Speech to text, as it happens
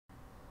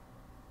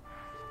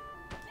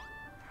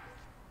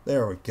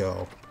There we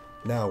go.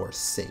 Now we're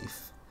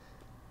safe.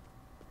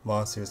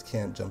 Monsters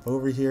can't jump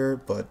over here,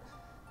 but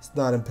it's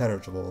not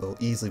impenetrable. They'll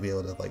easily be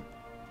able to, like,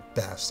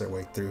 bash their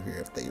way through here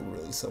if they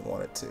really so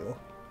wanted to.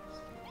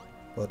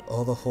 But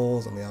all the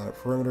holes on the outer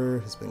perimeter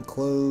has been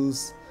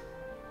closed.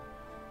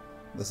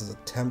 This is a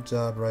temp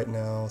job right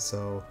now,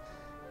 so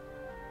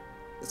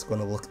it's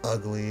going to look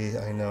ugly,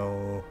 I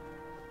know.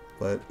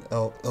 But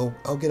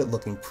I'll get it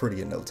looking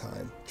pretty in no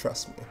time.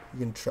 Trust me. You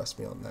can trust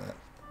me on that.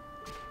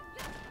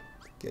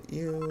 Get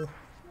you.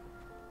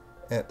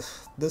 And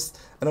this,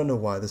 I don't know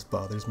why this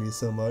bothers me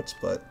so much,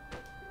 but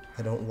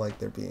I don't like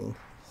there being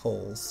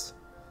holes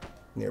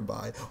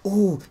nearby.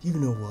 Oh, you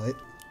know what?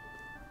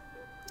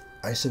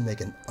 I should make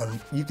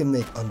you can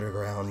make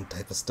underground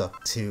type of stuff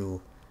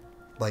too.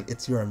 Like,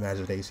 it's your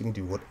imagination, you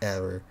can do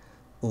whatever.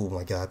 Oh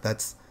my god,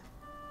 that's,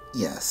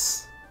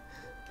 yes.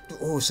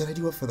 Oh, should I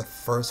do it for the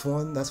first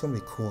one? That's gonna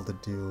be cool to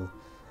do.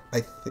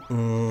 I think,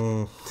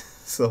 oh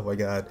my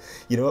god.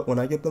 You know what, when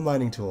I get the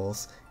mining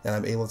tools, and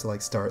I'm able to,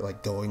 like, start,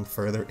 like, going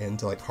further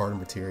into, like, harder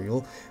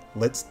material,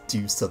 let's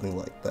do something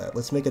like that.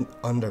 Let's make an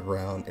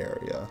underground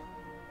area.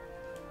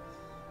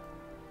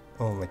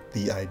 Oh my,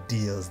 the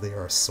ideas, they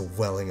are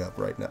swelling up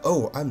right now.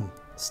 Oh, I'm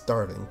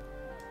starving.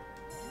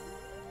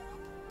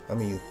 Let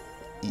me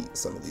eat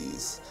some of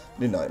these. I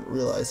did not even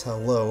realize how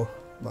low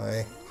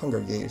my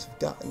hunger gauge have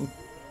gotten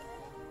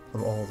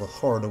from all the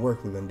hard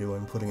work we've been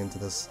doing putting into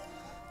this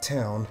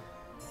town.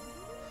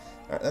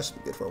 Alright, that should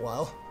be good for a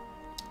while.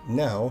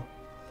 Now,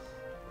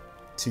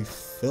 to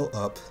fill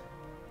up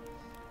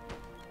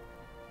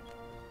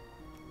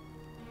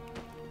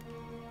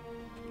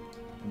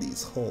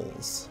these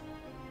holes.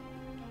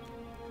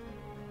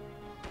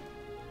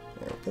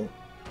 There we go.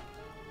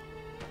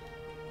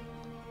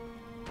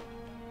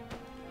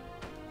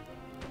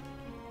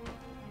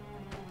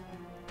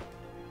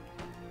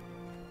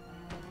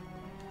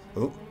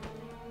 Oh,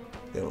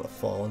 they don't want to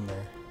fall in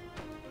there.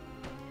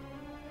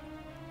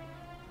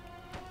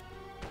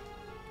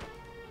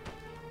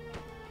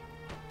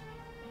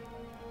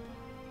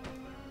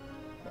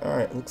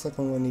 Alright, looks like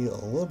I'm going to need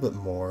a little bit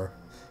more.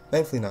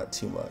 Thankfully not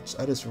too much.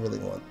 I just really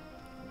want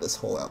this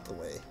hole out the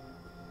way.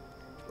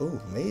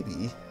 Oh,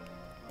 maybe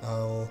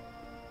I'll...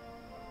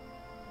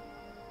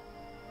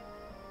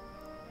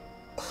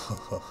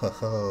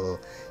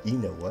 You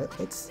know what?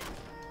 Let's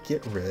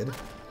get rid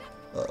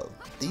of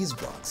these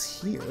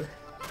blocks here.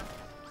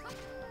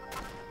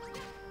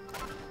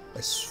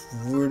 I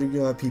swear to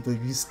God, people,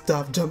 if you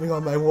stop jumping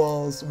on my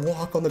walls,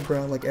 walk on the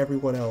ground like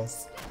everyone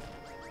else.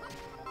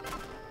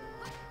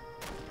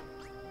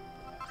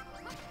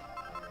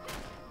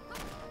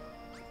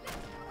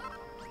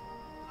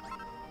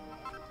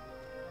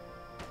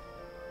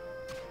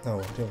 No,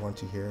 I didn't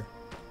want you here.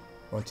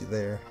 I want you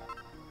there.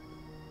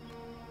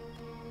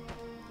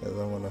 Because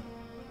I want to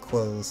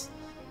close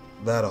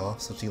that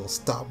off so she'll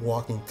stop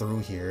walking through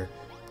here.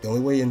 The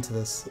only way into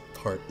this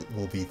part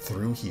will be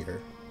through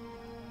here.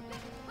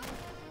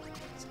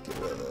 Let's get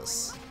rid of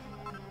this.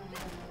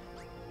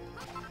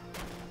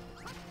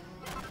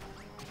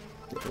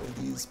 Get rid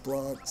of these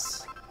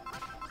blocks.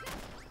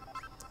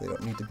 They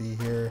don't need to be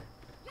here.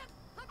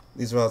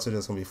 These routes are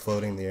just going to be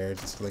floating in the air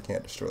just because I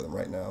can't destroy them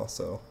right now,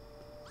 so...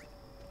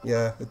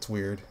 Yeah, it's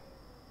weird.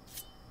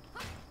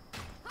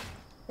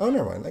 Oh,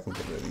 never mind, I can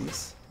get rid of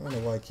these. I don't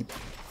know why I keep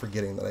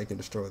forgetting that I can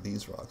destroy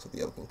these rocks with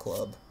the oaken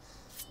club.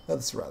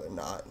 That's rather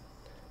not.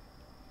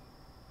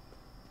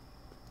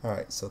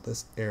 Alright, so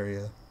this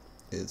area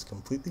is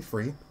completely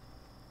free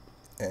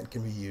and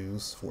can be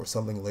used for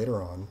something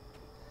later on.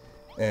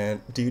 And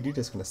dude, you're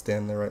just gonna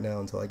stand there right now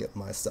until I get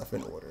my stuff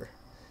in order.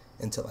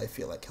 Until I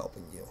feel like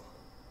helping you.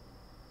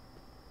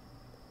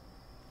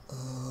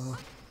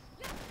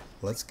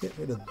 Let's get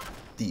rid of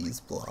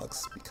these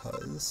blocks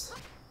because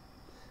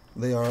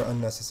they are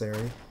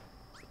unnecessary.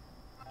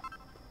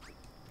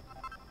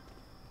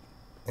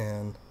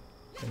 And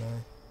can I?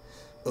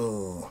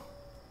 Oh,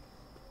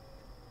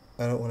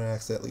 I don't want to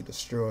accidentally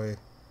destroy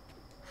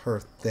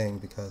her thing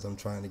because I'm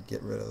trying to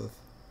get rid of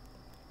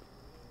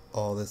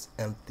all this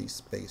empty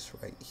space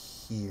right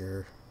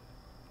here.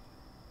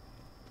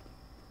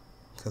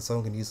 Because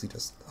someone can easily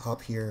just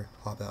hop here,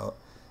 hop out,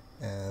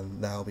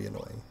 and that'll be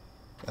annoying.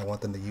 I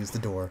want them to use the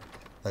door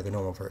like a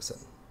normal person.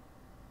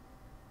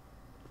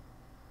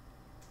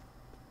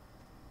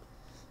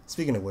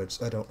 Speaking of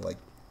which, I don't like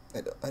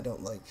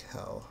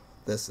how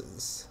this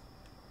is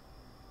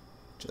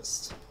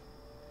just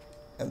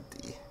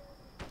empty.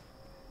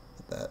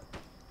 Put that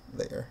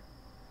there,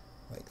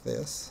 like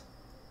this.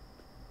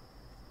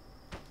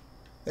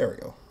 There we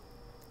go.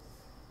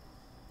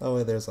 That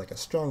way there's like a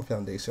strong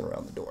foundation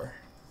around the door.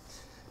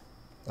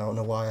 I don't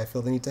know why I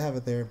feel the need to have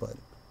it there, but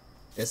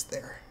it's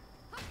there.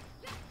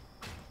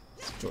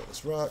 Let's destroy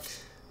this rock.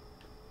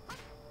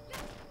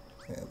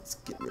 And let's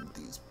get rid of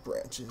these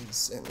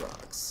branches and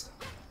rocks.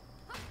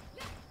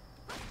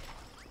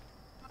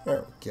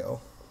 There we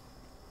go.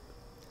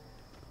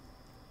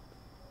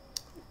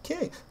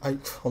 Okay, I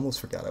almost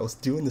forgot. I was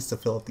doing this to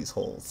fill up these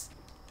holes.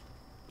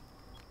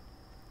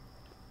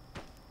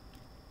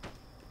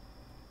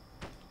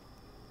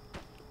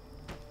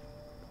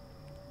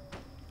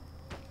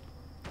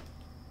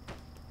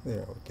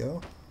 There we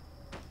go.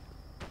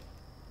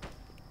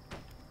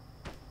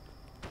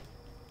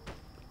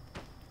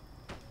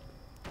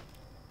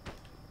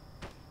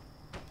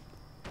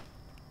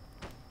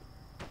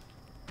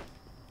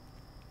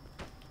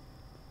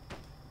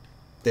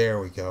 There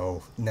we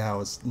go. Now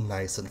it's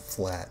nice and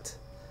flat.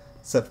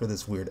 Except for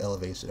this weird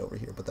elevation over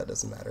here, but that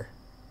doesn't matter.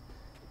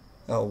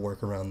 I'll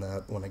work around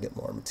that when I get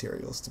more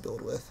materials to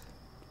build with.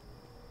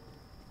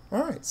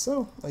 Alright,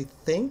 so I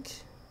think...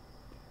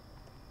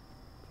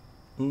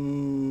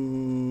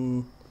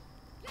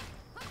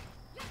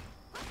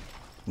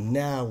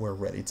 now we're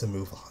ready to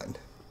move on.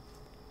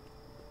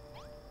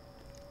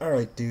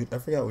 Alright, dude, I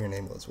forgot what your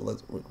name was.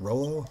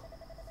 Rolo?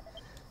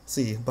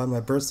 See, by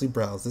my bursty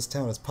brows, this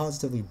town is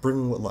positively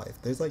brimming with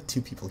life. There's like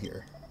 2 people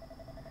here.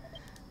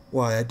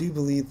 Why, I do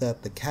believe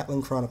that the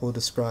Cantlin Chronicle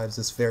describes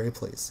this very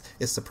place.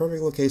 It's the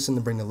perfect location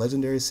to bring the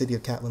legendary city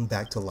of Cantlin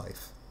back to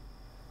life.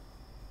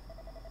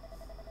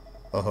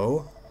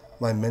 Oh?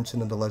 My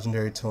mention of the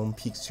legendary tome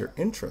piques your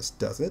interest,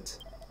 does it?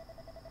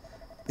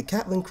 The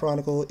Cantlin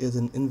Chronicle is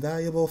an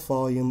invaluable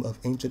volume of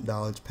ancient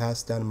knowledge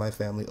passed down in my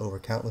family over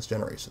countless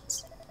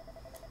generations.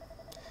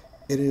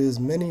 It is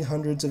many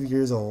hundreds of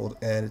years old,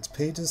 and its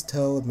pages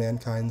tell of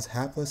mankind's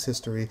hapless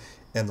history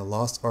and the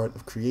lost art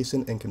of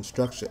creation and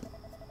construction.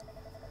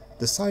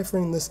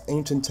 Deciphering this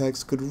ancient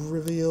text could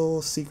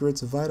reveal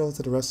secrets vital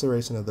to the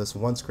restoration of this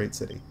once great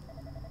city.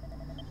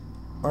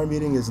 Our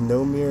meeting is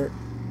no mere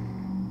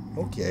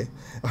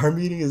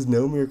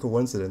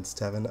coincidence,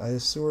 Tevin. I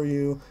assure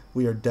you,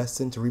 we are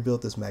destined to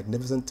rebuild this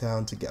magnificent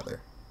town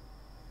together.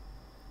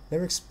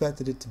 Never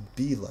expected it to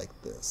be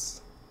like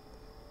this.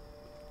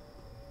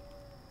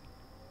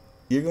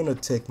 You're gonna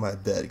take my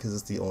bed because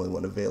it's the only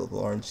one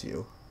available, aren't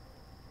you?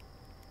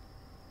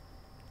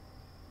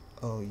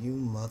 Oh, you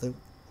mother...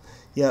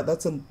 Yeah,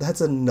 that's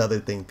another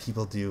thing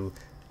people do.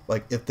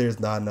 Like, if there's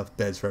not enough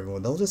beds for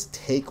everyone, they'll just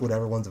take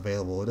whatever one's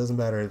available. It doesn't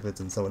matter if it's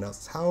in someone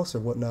else's house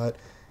or whatnot.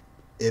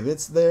 If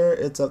it's there,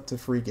 it's up to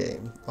free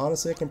game.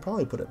 Honestly, I can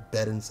probably put a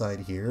bed inside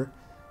here.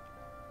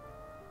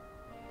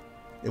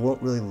 It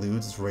won't really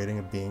lose its rating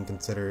of being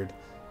considered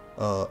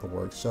a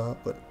workshop,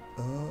 but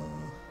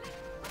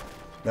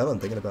now that I'm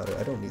thinking about it,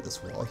 I don't need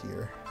this wall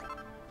here.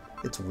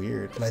 It's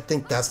weird, and I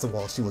think that's the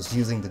wall she was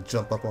using to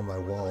jump up on my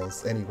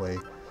walls anyway.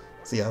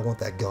 See, I want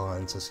that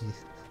gone, so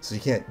she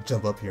can't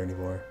jump up here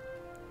anymore.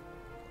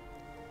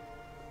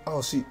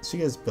 Oh, she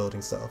is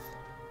building stuff.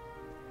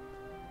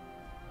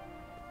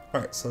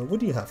 Alright, so what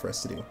do you have for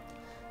us to do?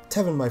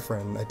 Tevin, my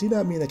friend, I do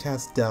not mean to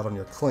cast doubt on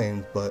your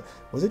claims, but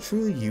was it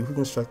truly you who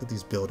constructed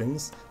these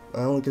buildings?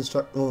 Well,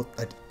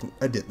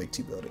 I did make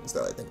 2 buildings,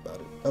 now that I think about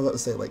it. I was about to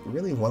say, like,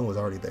 really one was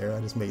already there, I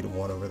just made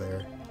one over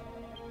there.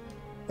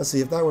 Let's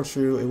see, if that were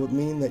true, it would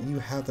mean that you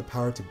have the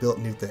power to build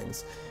new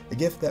things, a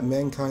gift that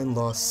mankind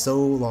lost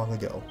so long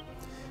ago.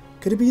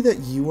 Could it be that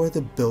you are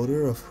the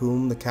builder of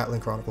whom the Cantlin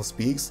Chronicle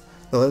speaks,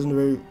 the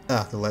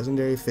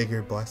legendary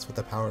figure blessed with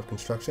the power of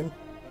construction?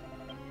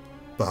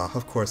 Bah,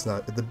 of course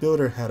not. If the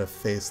builder had a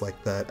face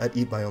like that, I'd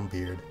eat my own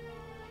beard.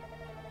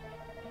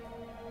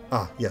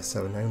 Ah, yes,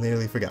 Tevin, I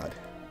nearly forgot.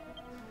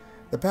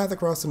 The path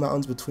across the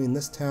mountains between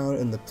this town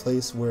and the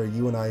place where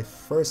you and I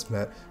first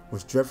met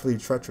was dreadfully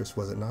treacherous,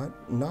 was it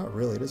not? Not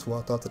really, just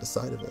walked off to the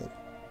side of it.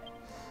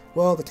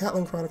 Well, the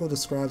Cantlin Chronicle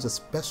describes a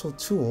special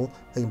tool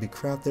that can be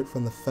crafted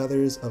from the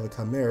feathers of the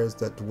chimeras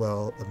that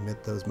dwell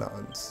amid those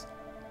mountains.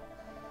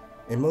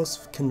 A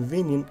most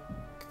convenient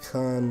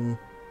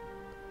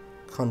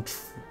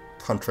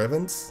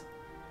contrivance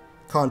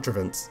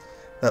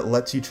that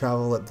lets you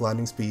travel at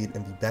blinding speed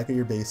and be back at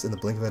your base in the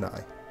blink of an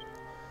eye.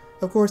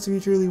 Of course, if you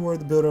truly were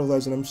the builder of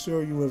legend, I'm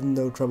sure you would have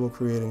no trouble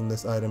creating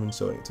this item and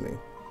showing it to me.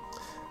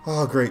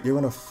 Oh great, you're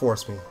gonna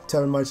force me.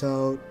 Tevin, my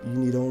child, you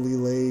need only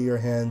lay your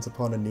hands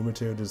upon a new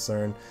material to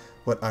discern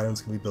what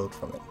items can be built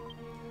from it.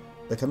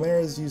 The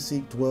chimeras you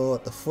seek dwell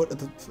at the foot of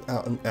the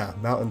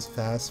mountains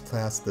fast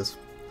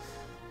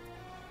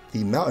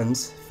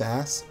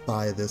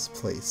by this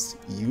place.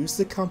 Use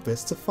the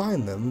compass to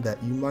find them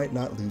that you might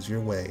not lose your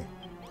way.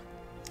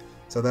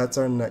 So that's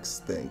our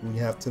next thing. We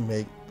have to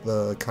make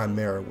the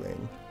chimera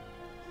wing.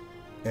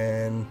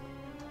 And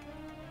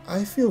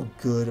I feel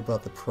good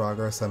about the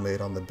progress I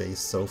made on the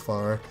base so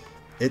far.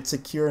 It's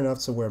secure enough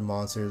to where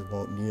monsters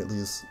won't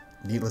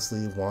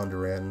needlessly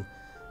wander in.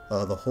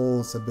 The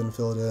holes have been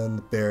filled in,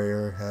 the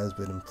barrier has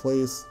been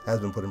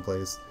put in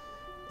place,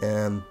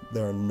 and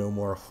there are no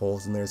more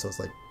holes in there, so it's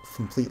like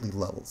completely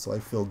leveled. So I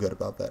feel good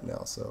about that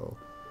now. So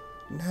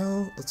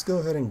now let's go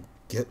ahead and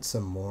get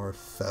some more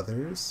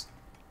feathers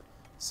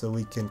so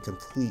we can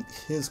complete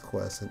his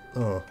quest.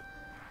 And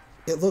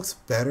it looks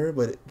better,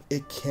 but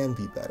it can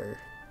be better.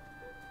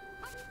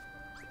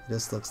 It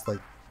just looks like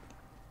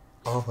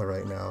awful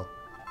right now.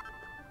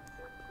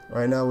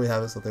 Right now we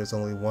have it so there's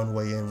only one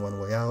way in, one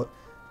way out.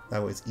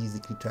 That way it's easy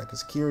to keep track of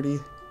security.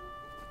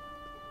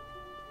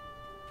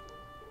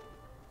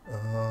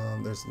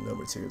 There's no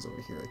materials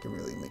over here I can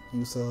really make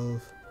use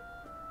of.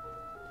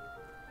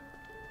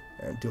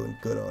 And I'm doing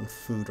good on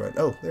food right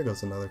now. Oh, there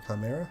goes another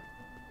chimera.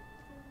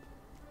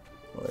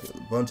 Well, there's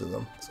a bunch of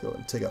them. Let's go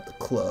and take out the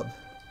club.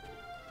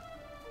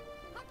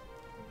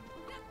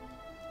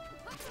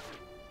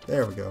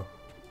 There we go.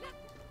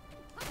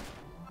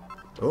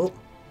 Oh.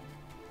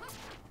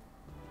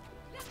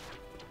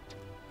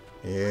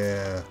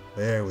 Yeah,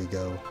 there we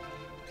go.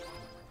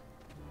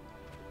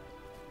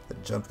 The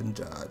jump and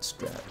dodge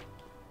strat.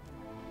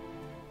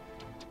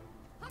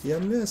 You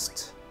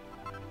missed.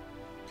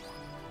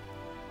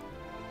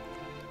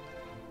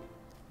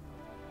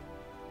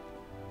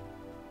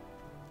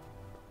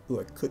 Ooh,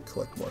 I could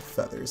collect more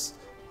feathers.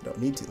 I don't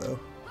need to though.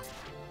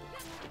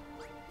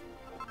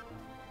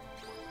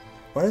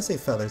 Why did I say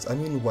feathers? I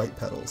mean white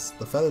petals.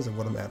 The feathers are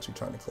what I'm actually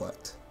trying to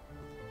collect.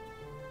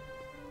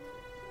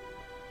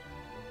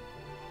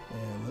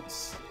 And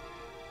let's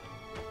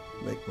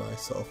make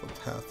myself a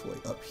pathway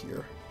up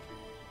here.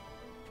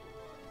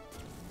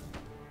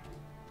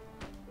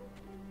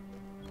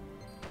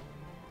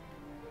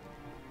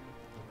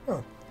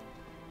 Oh.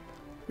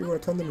 You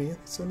want to come to me?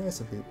 That's so nice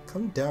of you.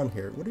 Come down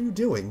here. What are you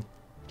doing?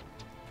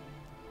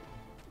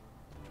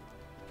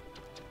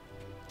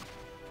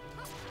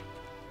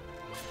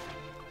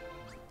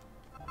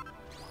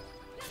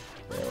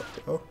 There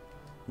we go.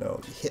 No,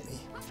 you hit me.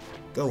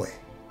 Go away.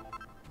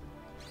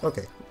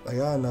 Okay, I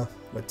got enough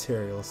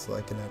materials so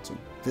I can actually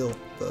build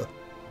the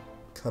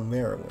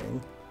Chimera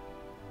wing.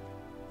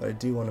 But I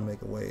do want to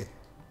make a way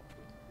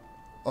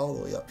all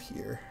the way up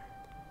here.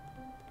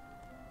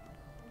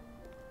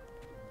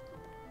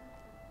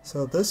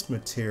 So this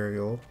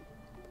material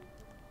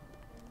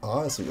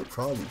honestly would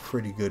probably be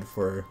pretty good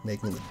for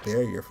making the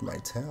barrier for my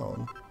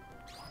town.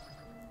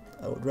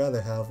 I would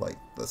rather have like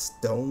the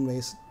stone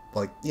mason,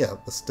 the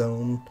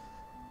stone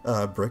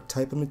brick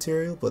type of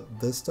material, but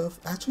this stuff,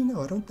 actually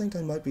no, I don't think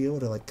I might be able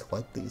to like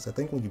collect these. I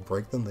think when you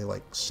break them they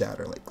like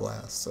shatter like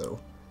glass, so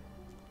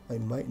I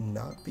might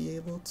not be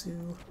able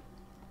to.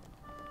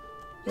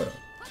 Well,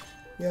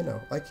 yeah,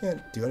 no, I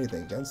can't do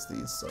anything against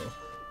these, so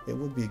it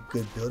would be a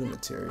good building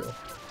material.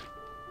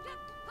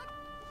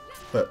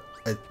 But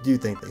I do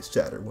think they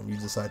shatter when you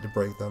decide to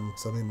break them,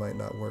 so they might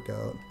not work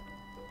out.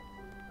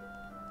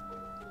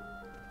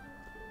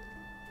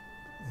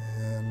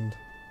 And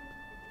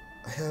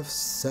I have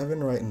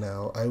 7 right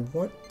now. I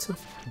want to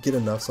get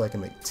enough so I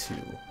can make 2.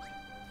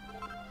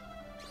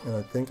 And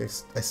I think I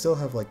still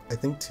have like, I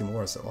think 2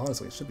 more, so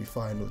honestly it should be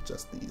fine with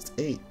just these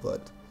 8,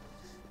 but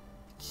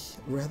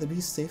rather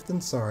be safe than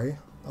sorry.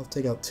 I'll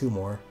take out 2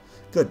 more.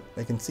 Good,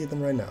 I can see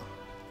them right now.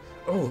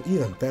 Oh,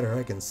 even better,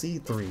 I can see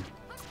 3.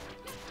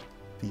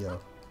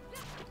 BO.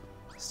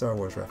 Star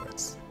Wars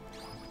reference.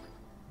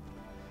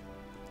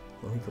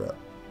 Let me grab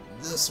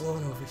this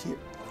one over here.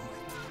 Oh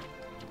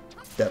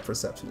my. That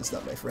perception is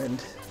not my friend.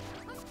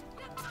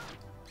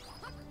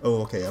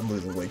 Oh, okay, I'm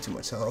losing way too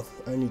much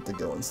health. I need to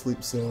go and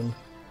sleep soon.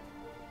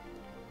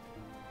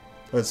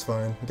 But it's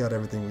fine, we got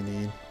everything we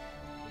need.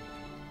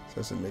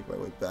 So I should make my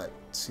way back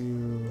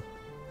to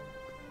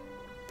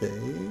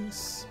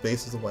base.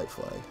 Base is the white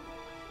flag.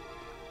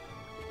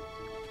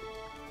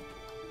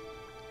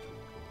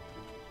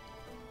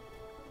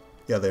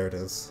 Yeah, there it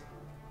is.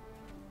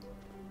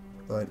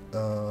 But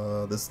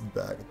this is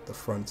back. The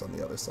front's on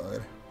the other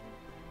side.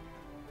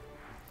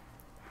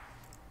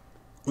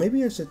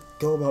 Maybe I should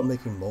go about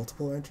making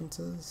multiple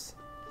entrances.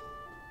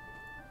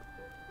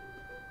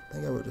 I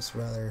think I would just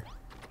rather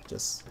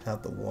just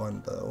have the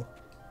one though.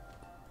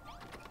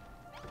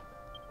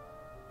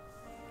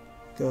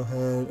 Go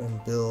ahead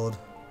and build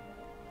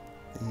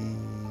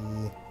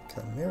the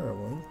Chimera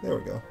wing. There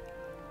we go.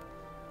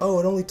 Oh,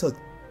 it only took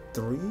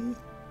 3?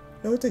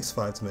 No, it takes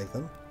 5 to make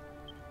them.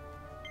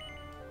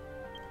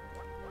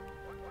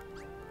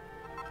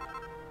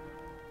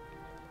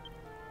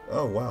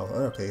 Oh wow,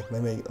 okay, they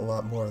make a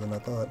lot more than I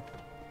thought.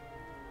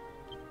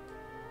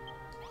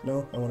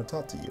 No, I want to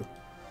talk to you.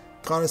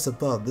 Goddess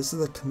above, this is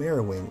the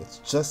Chimera wing. It's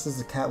just as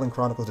the Cantlin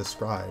Chronicle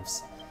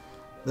describes.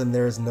 Then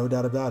there is no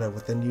doubt about it,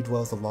 within you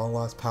dwells the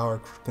long-lost power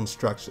of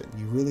construction.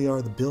 You really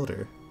are the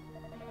builder.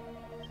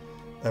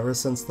 Ever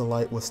since the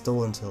light was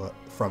stolen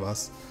from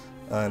us,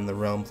 and the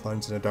realm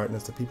plunged into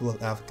darkness, the people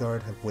of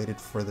Afgard have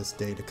waited for this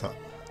day to come.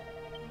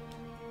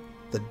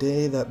 The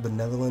day that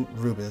benevolent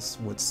Rubus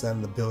would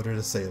send the builder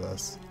to save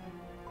us.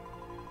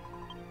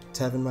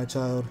 Tevin, my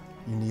child,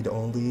 you need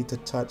only to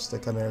touch the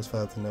Chimera's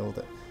feather to know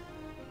that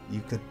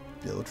you could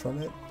build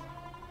from it.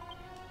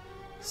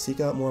 Seek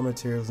out more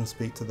materials and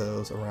speak to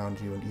those around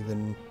you,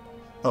 and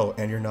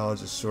your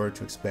knowledge is sure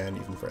to expand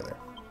even further.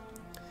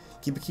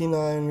 Keep a keen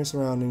eye on your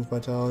surroundings, my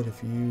child.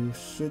 If you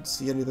should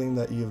see anything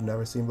that you have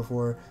never seen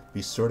before,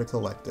 be sure to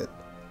collect it.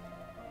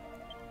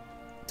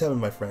 Tevin,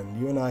 my friend,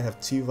 you and I have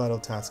 2 vital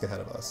tasks ahead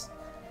of us.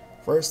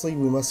 Firstly,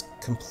 we must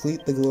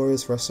complete the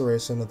glorious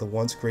restoration of the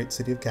once great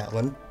city of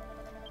Cantlin.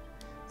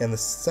 And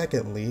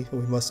secondly, we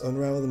must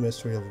unravel the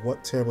mystery of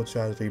what terrible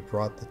tragedy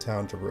brought the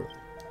town to ruin.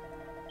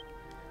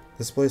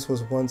 This place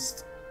was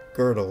once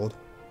girdled.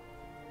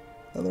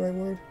 Not the right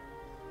word?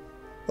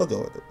 I'll go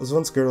with it. It was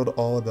once girdled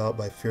all about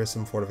by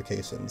fearsome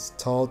fortifications,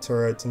 tall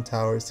turrets and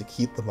towers to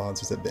keep the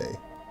monsters at bay.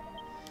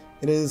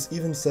 It is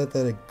even said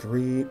that a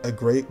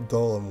great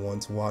golem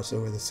once watched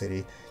over the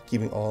city,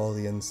 keeping all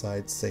the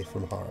insides safe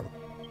from harm.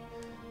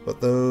 But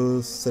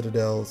those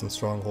citadels and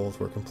strongholds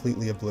were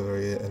completely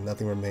obliterated and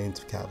nothing remained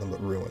of Cantlin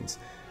but ruins.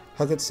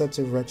 How could such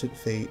a wretched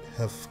fate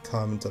have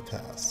come to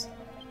pass?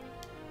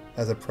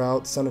 As a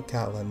proud son of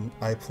Cantlin,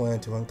 I plan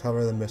to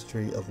uncover the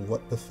mystery of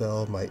what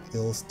befell my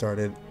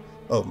ill-starred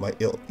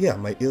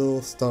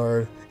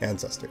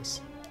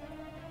ancestors.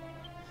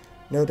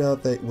 No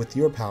doubt that with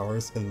your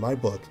powers in my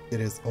book, it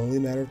is only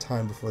a matter of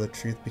time before the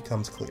truth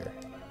becomes clear.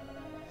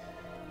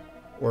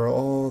 We're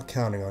all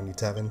counting on you,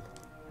 Tevin.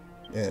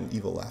 And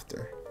evil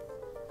laughter.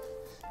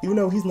 Even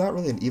though he's not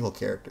really an evil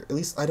character. At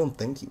least I don't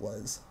think he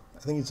was. I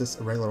think he's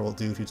just a regular old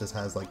dude who just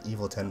has like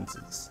evil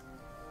tendencies.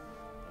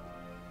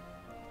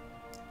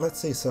 Let's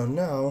see, so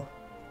now...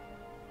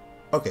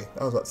 Okay,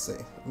 I was about to say,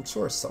 I'm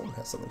sure someone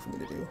has something for me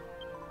to do.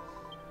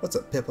 What's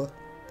up, Pippa?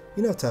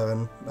 You know,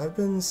 Tevin, I've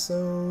been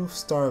so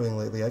starving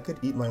lately I could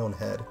eat my own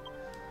head.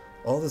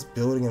 All this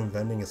building and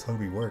vending is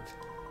hungry work.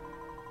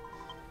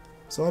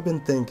 So I've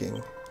been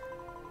thinking,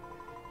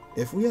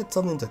 if we had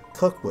something to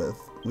cook with,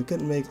 we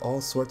could make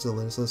all sorts of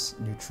delicious,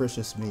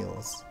 nutritious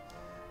meals.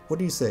 What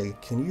do you say?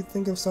 Can you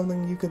think of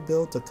something you could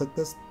build to cook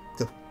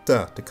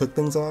to cook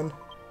things on?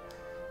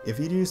 If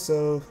you do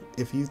so,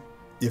 if you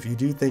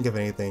do think of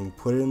anything,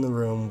 put it in the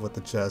room with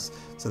the chest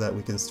so that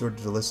we can store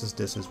the delicious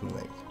dishes we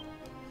make.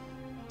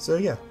 So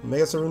yeah,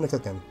 make us a room to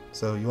cook in.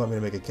 So you want me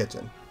to make a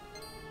kitchen?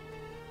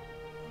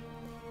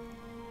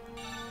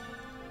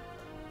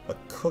 A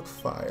cook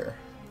fire.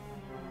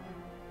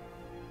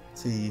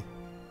 See,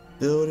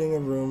 building a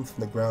room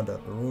from the ground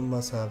up. A room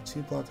must have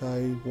 2 block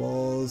high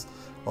walls,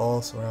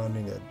 all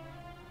surrounding a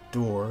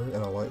door and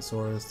a light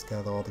source.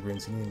 Gather all the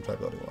greens you need and try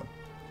building one.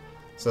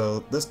 So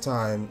this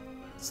time,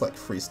 it's like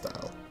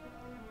freestyle.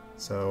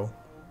 So,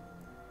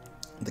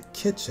 the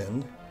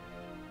kitchen,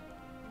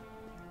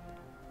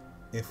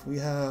 if we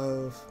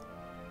have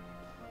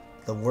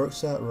the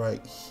workshop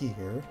right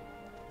here,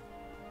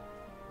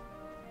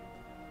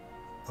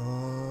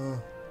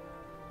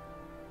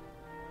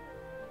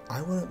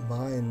 I wouldn't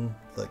mind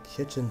the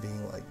kitchen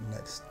being like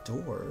next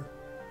door.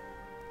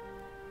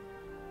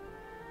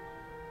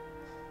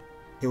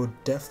 It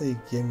would definitely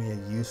give me a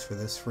use for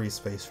this free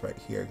space right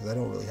here, because I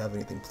don't really have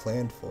anything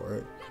planned for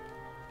it.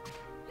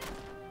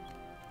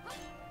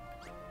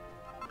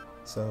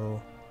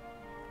 So,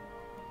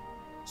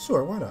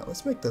 sure, why not?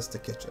 Let's make this the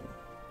kitchen.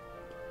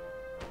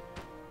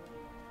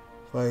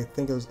 If I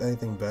think there's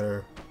anything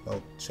better,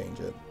 I'll change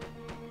it.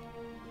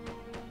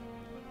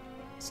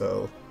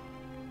 So,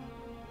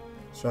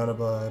 surrounded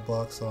by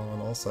blocks on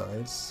all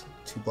sides,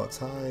 2 blocks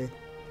high.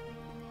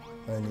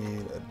 I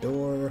need a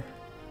door.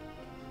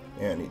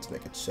 And I need to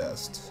make a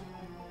chest.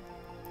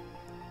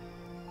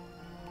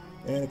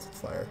 And a cook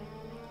fire.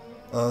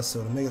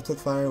 So to make a cook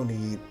fire, we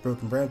need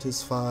broken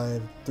branches,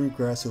 5, 3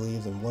 grassy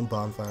leaves, and 1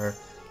 bonfire.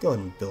 Go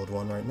ahead and build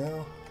one right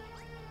now.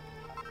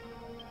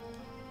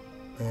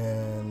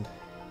 And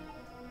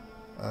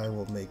I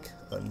will make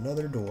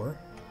another door.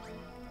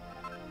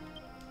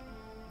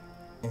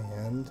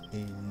 And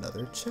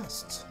another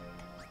chest.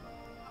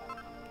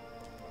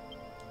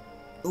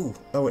 Ooh,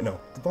 oh wait, no.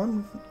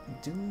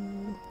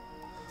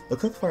 The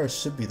cook fire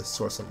should be the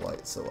source of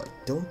light, so I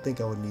don't think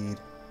I would need,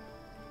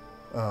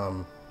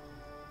 I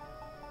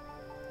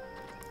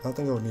don't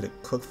think I would need a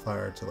cook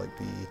fire to like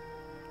be,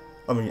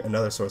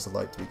 another source of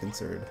light to be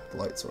considered the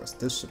light source.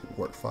 This should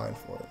work fine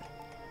for it.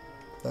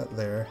 That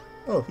there.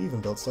 Oh, he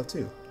even built stuff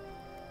too.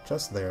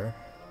 Just there.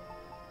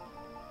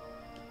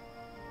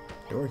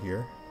 Door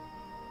here.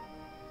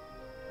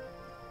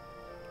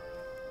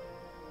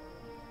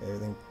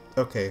 Everything,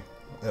 okay.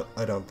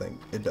 I don't think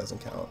it doesn't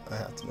count. I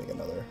have to make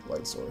another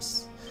light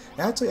source.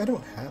 Actually, I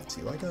don't have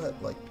to. I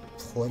got like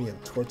plenty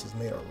of torches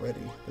made already.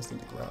 Just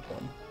need to grab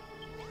one.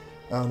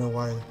 I don't know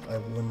why I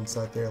went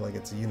inside there like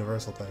it's a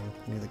universal thing.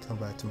 I need to come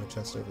back to my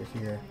chest over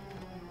here.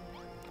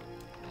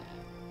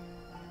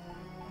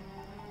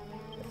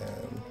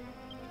 And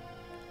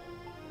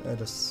I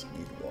just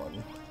need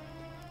one.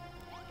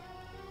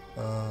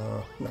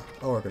 No,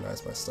 I'll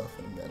organize my stuff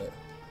in a minute.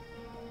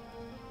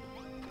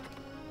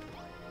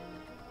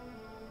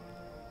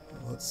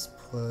 Let's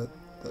put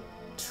the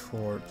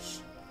torch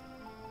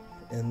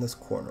in this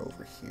corner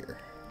over here.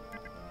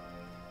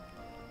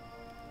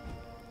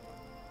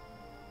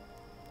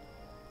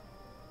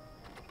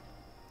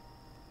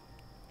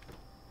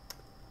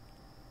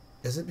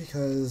 Is it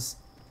because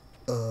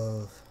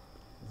of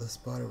the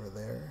spot over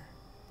there?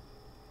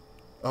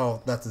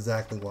 Oh, that's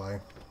exactly why.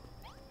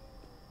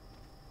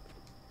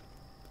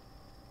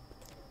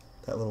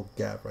 That little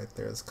gap right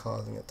there is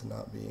causing it to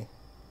not be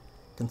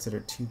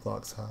considered 2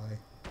 blocks high.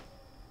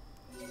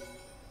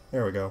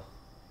 There we go.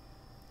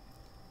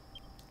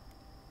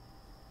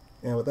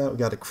 And with that, we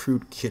got a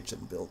crude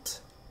kitchen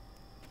built.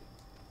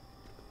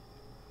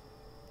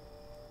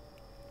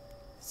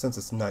 Since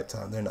it's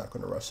nighttime, they're not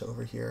going to rush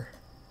over here.